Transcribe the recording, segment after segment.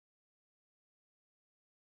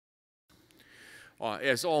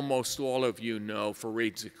As almost all of you know,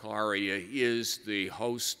 Fareed Zakaria is the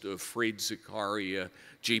host of Fareed Zakaria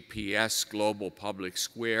GPS Global Public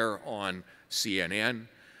Square on CNN.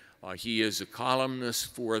 He is a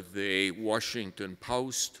columnist for the Washington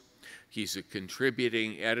Post. He's a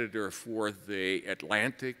contributing editor for the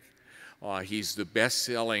Atlantic. He's the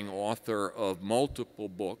best-selling author of multiple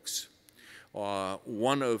books.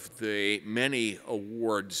 One of the many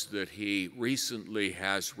awards that he recently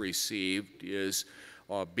has received is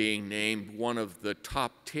being named one of the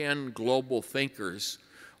top 10 global thinkers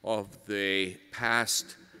of the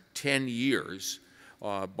past 10 years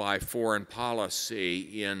by Foreign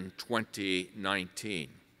Policy in 2019.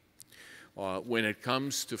 When it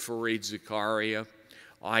comes to Fareed Zakaria,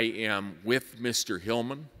 I am with Mr.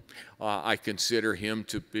 Hillman. I consider him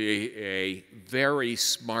to be a very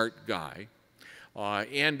smart guy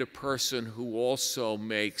and a person who also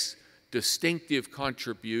makes distinctive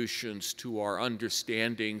contributions to our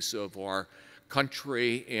understandings of our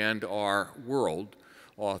country and our world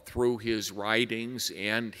through his writings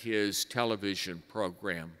and his television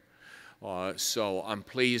program. So I'm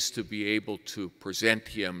pleased to be able to present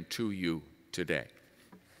him to you today.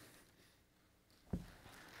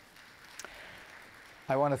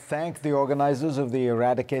 I want to thank the organizers of the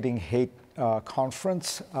Eradicating Hate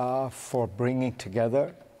conference for bringing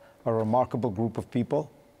together a remarkable group of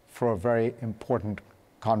people for a very important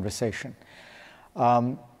conversation.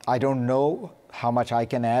 I don't know how much I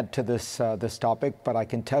can add to this, this topic, but I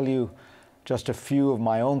can tell you just a few of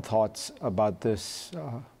my own thoughts about this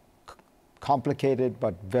complicated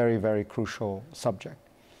but very, very crucial subject.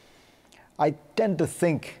 I tend to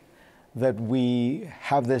think that we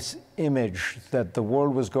have this image that the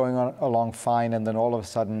world was going along fine, and then all of a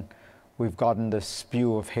sudden we've gotten this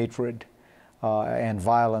spew of hatred and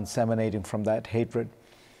violence emanating from that hatred.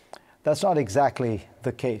 That's not exactly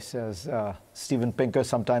the case. As Steven Pinker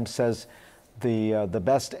sometimes says, the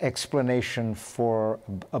best explanation for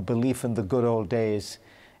a belief in the good old days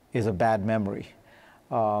is a bad memory.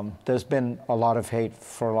 There's been a lot of hate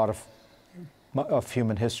for a lot of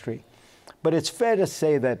human history. But it's fair to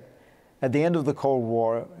say that at the end of the Cold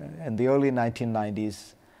War in the early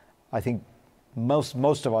 1990s, I think most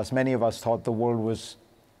of us, many of us, thought the world was,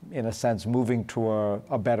 in a sense, moving to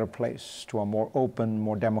a better place, to a more open,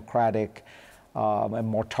 more democratic, and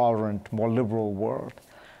more tolerant, more liberal world.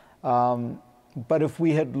 But if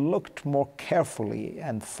we had looked more carefully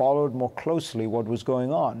and followed more closely what was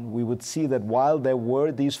going on, we would see that while there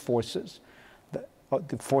were these forces,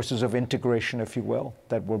 the forces of integration, if you will,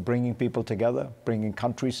 that were bringing people together, bringing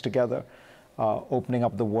countries together, opening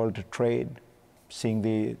up the world to trade, seeing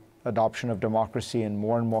the adoption of democracy in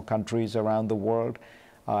more and more countries around the world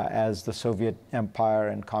as the Soviet Empire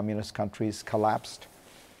and communist countries collapsed.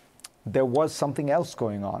 There was something else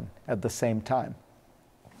going on at the same time.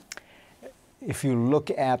 If you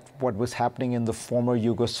look at what was happening in the former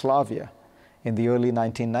Yugoslavia in the early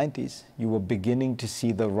 1990s, you were beginning to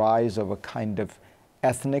see the rise of a kind of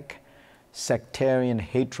ethnic, sectarian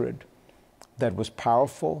hatred that was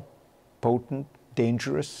powerful, potent,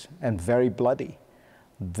 dangerous, and very bloody.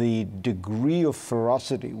 The degree of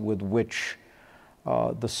ferocity with which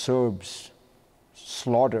the Serbs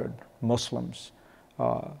slaughtered Muslims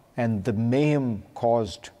and the mayhem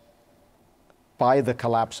caused by the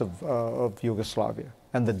collapse of Yugoslavia,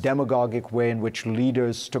 and the demagogic way in which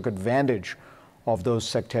leaders took advantage of those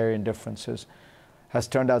sectarian differences has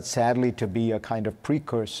turned out, sadly, to be a kind of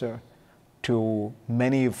precursor to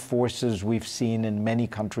many forces we've seen in many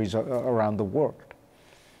countries around the world.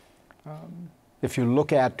 If you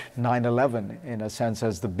look at 9/11, in a sense,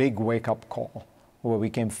 as the big wake-up call, where we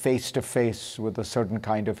came face to face with a certain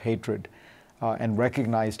kind of hatred and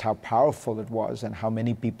recognized how powerful it was and how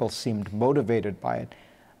many people seemed motivated by it,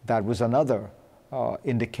 that was another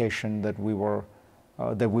indication that we were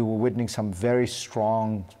witnessing some very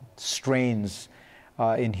strong strains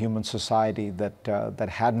in human society that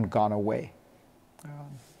hadn't gone away.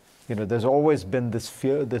 You know, there's always been this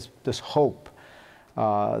fear, this hope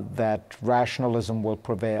that rationalism will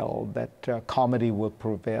prevail, that comedy will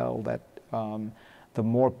prevail, that the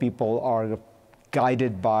more people are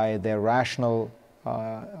guided by their rational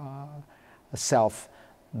self,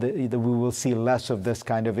 we will see less of this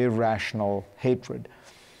kind of irrational hatred.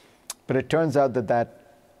 But it turns out that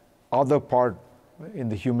that other part in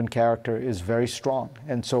the human character is very strong.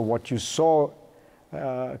 And so what you saw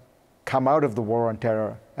come out of the war on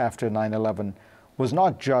terror after 9/11 was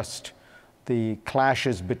not just the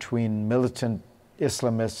clashes between militant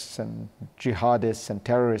Islamists and jihadists and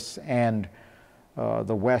terrorists and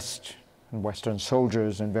the West and Western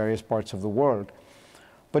soldiers in various parts of the world,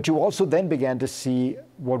 But you also then began to see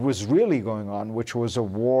what was really going on, which was a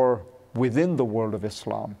war within the world of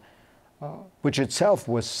Islam, which itself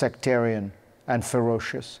was sectarian and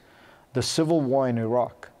ferocious. The civil war in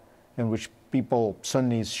Iraq, in which people,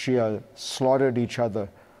 Sunnis, Shia, slaughtered each other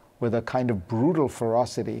with a kind of brutal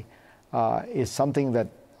ferocity, is something that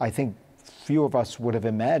I think few of us would have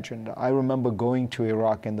imagined. I remember going to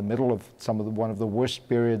Iraq in the middle of one of the worst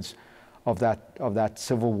periods of that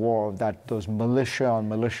civil war, of those militia on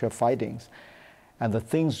militia fightings. And the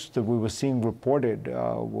things that we were seeing reported,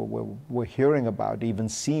 we're hearing about, even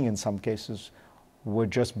seeing in some cases, were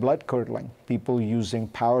just blood-curdling. People using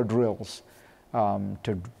power drills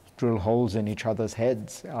to drill holes in each other's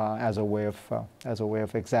heads as a way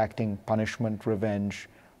of exacting punishment, revenge,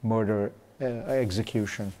 murder,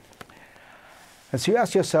 execution. And so you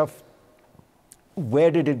ask yourself,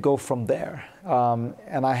 where did it go from there?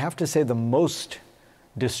 And I have to say the most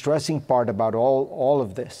distressing part about all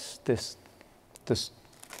of this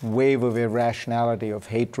wave of irrationality, of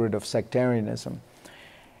hatred, of sectarianism,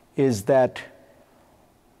 is that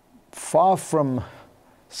far from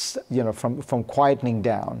quietening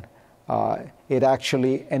down, it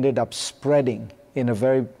actually ended up spreading in a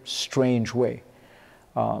very strange way.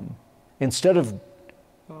 Instead of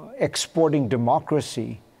exporting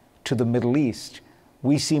democracy to the Middle East,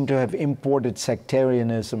 we seem to have imported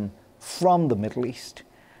sectarianism from the Middle East.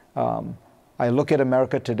 I look at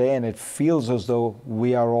America today and it feels as though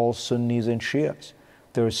we are all Sunnis and Shias.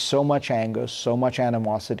 There is so much anger, so much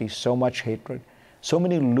animosity, so much hatred, so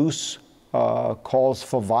many loose calls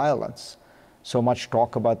for violence, so much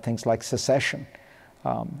talk about things like secession.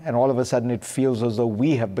 And all of a sudden it feels as though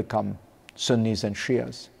we have become Sunnis and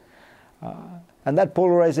Shias. And that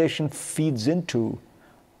polarization feeds into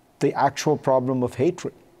the actual problem of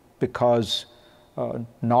hatred, because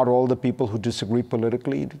not all the people who disagree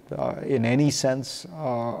politically in any sense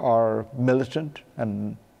are militant,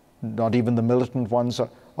 and not even the militant ones are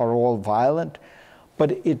all violent.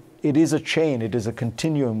 But it is a chain, it is a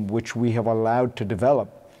continuum which we have allowed to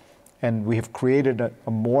develop, and we have created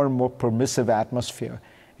a more and more permissive atmosphere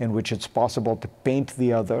in which it's possible to paint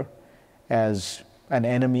the other as an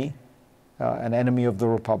enemy of the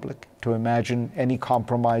Republic, to imagine any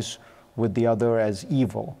compromise with the other as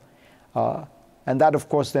evil. And that, of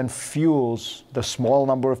course, then fuels the small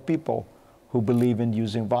number of people who believe in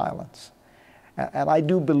using violence. And I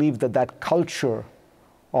do believe that culture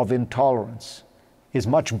of intolerance is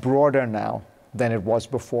much broader now than it was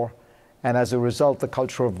before. And as a result, the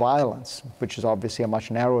culture of violence, which is obviously a much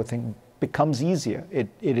narrower thing, becomes easier.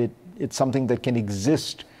 It's something that can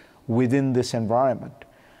exist within this environment.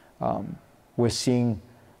 We're seeing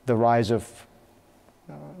the rise of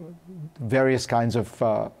various kinds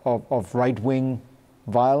of right-wing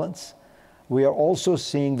violence. We are also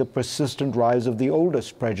seeing the persistent rise of the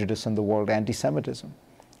oldest prejudice in the world, anti-Semitism,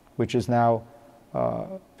 which is now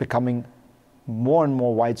becoming more and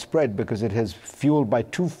more widespread because it is fueled by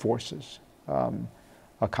two forces,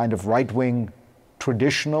 a kind of right-wing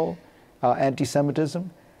traditional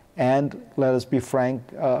anti-Semitism, and, let us be frank,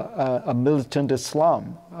 a militant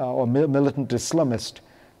Islam or militant Islamist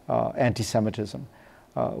anti-Semitism,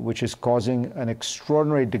 which is causing an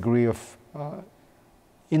extraordinary degree of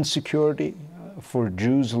insecurity for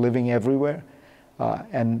Jews living everywhere,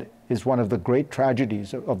 and is one of the great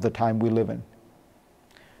tragedies of the time we live in.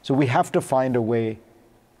 So we have to find a way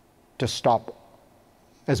to stop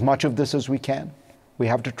as much of this as we can. We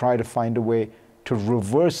have to try to find a way to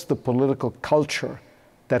reverse the political culture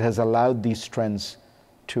that has allowed these trends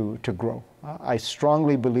to grow. I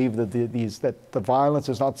strongly believe that the violence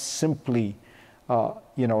is not simply a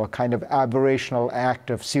kind of aberrational act,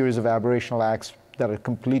 a series of aberrational acts that are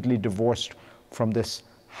completely divorced from this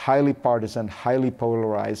highly partisan, highly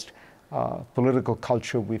polarized political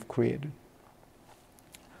culture we've created.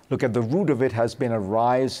 Look, at the root of it has been a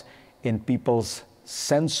rise in people's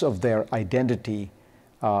sense of their identity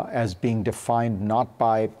as being defined not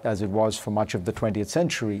by, as it was for much of the 20th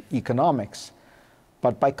century, economics,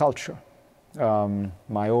 but by culture.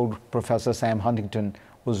 My old professor, Sam Huntington,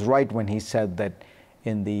 was right when he said that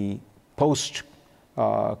in the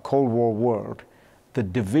post-Cold War world, the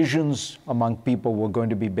divisions among people were going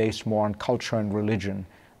to be based more on culture and religion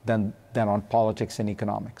than on politics and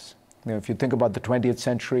economics. If you think about the 20th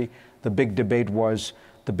century, the big debate was,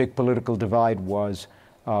 the big political divide was,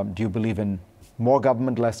 do you believe in more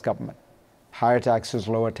government, less government, higher taxes,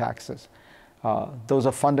 lower taxes? Those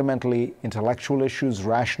are fundamentally intellectual issues,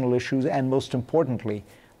 rational issues, and most importantly,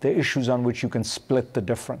 they're issues on which you can split the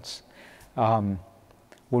difference.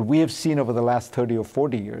 What we have seen over the last 30 or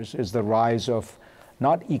 40 years is the rise of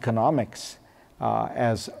not economics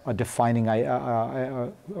as a defining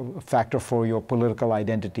factor for your political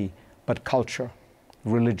identity, but culture,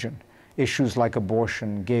 religion, issues like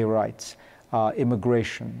abortion, gay rights,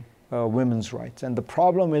 immigration, women's rights. And the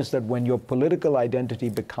problem is that when your political identity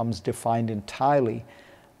becomes defined entirely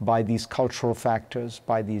by these cultural factors,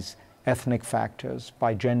 by these ethnic factors,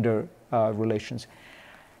 by gender relations,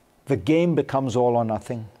 the game becomes all or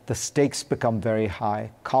nothing. The stakes become very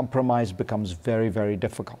high. Compromise becomes very, very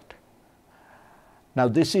difficult. Now,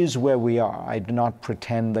 this is where we are. I do not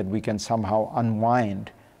pretend that we can somehow unwind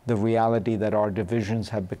the reality that our divisions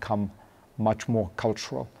have become much more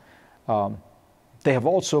cultural. They have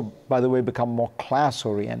also, by the way, become more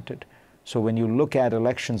class-oriented. So when you look at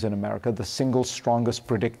elections in America, the single strongest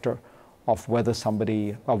predictor of whether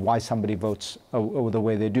somebody, or why somebody votes the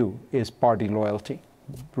way they do, is party loyalty.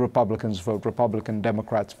 Republicans vote Republican,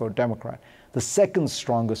 Democrats vote Democrat. The second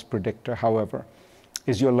strongest predictor, however,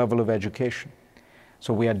 is your level of education.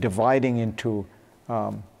 So we are dividing into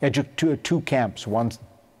two camps, one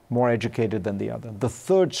more educated than the other. The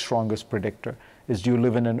third strongest predictor is, do you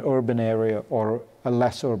live in an urban area or a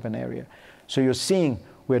less urban area? So you're seeing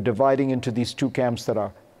we're dividing into these two camps that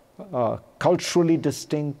are culturally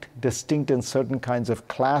distinct in certain kinds of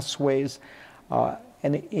class ways,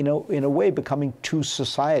 and in a way becoming two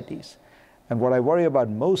societies. And what I worry about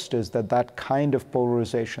most is that that kind of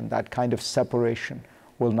polarization, that kind of separation,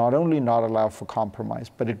 will not only not allow for compromise,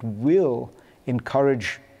 but it will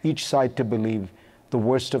encourage each side to believe the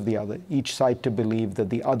worst of the other, each side to believe that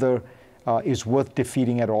the other is worth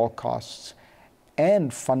defeating at all costs,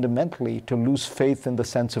 and fundamentally to lose faith in the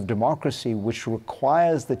sense of democracy, which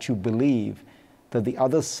requires that you believe that the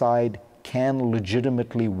other side can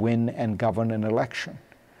legitimately win and govern an election.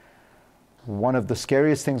 One of the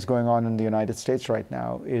scariest things going on in the United States right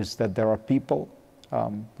now is that there are people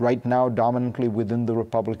right now dominantly within the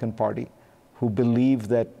Republican Party who believe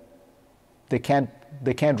that they can't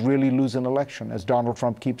really lose an election. As Donald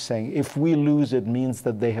Trump keeps saying, if we lose, it means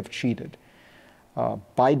that they have cheated.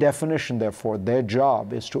 By definition, therefore, their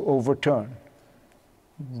job is to overturn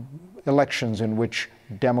elections in which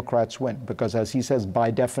Democrats win, because as he says,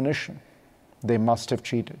 by definition, they must have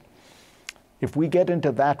cheated. If we get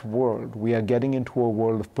into that world, we are getting into a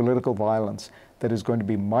world of political violence that is going to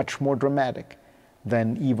be much more dramatic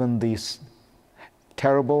than even these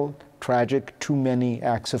terrible, tragic, too many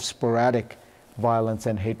acts of sporadic violence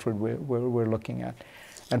and hatred we're looking at.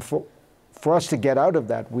 And for us to get out of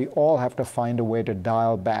that, we all have to find a way to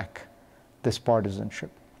dial back this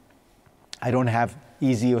partisanship. I don't have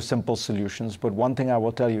easy or simple solutions, but one thing I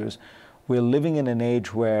will tell you is we're living in an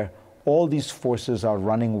age where all these forces are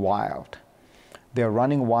running wild. They're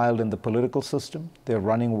running wild in the political system. They're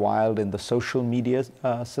running wild in the social media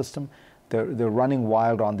system. They're running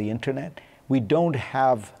wild on the internet. We don't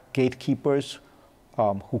have gatekeepers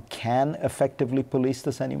who can effectively police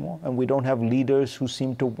this anymore, and we don't have leaders who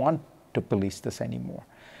seem to want to police this anymore.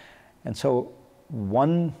 And so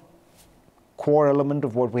one core element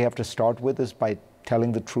of what we have to start with is by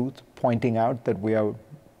telling the truth, pointing out that we are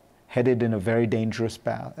headed in a very dangerous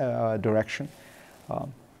direction.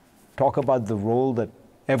 Talk about the role that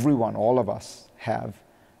everyone, all of us, have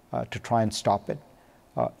to try and stop it.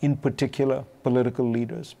 In particular, political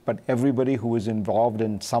leaders, but everybody who is involved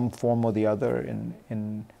in some form or the other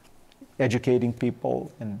in educating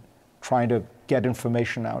people and trying to get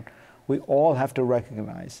information out. We all have to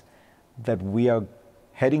recognize that we are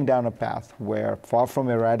heading down a path where, far from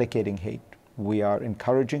eradicating hate, we are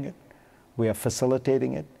encouraging it, we are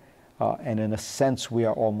facilitating it, and in a sense, we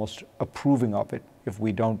are almost approving of it if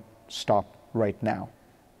we don't stop right now.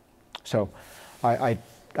 So I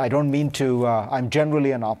don't mean to, I'm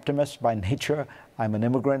generally an optimist by nature. I'm an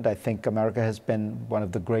immigrant. I think America has been one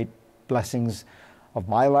of the great blessings of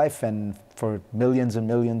my life, and for millions and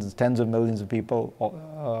millions, tens of millions of people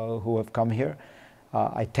who have come here.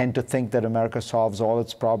 I tend to think that America solves all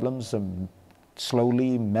its problems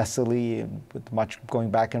slowly, messily, and with much going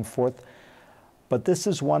back and forth. But this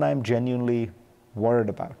is one I'm genuinely worried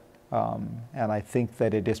about. And I think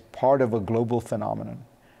that it is part of a global phenomenon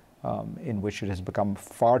in which it has become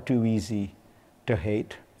far too easy to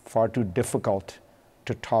hate, far too difficult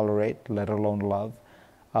to tolerate, let alone love.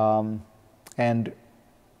 And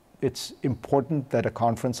it's important that a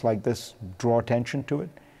conference like this draw attention to it.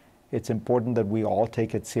 It's important that we all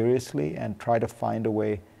take it seriously and try to find a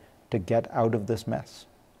way to get out of this mess.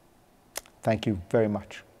 Thank you very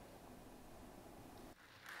much.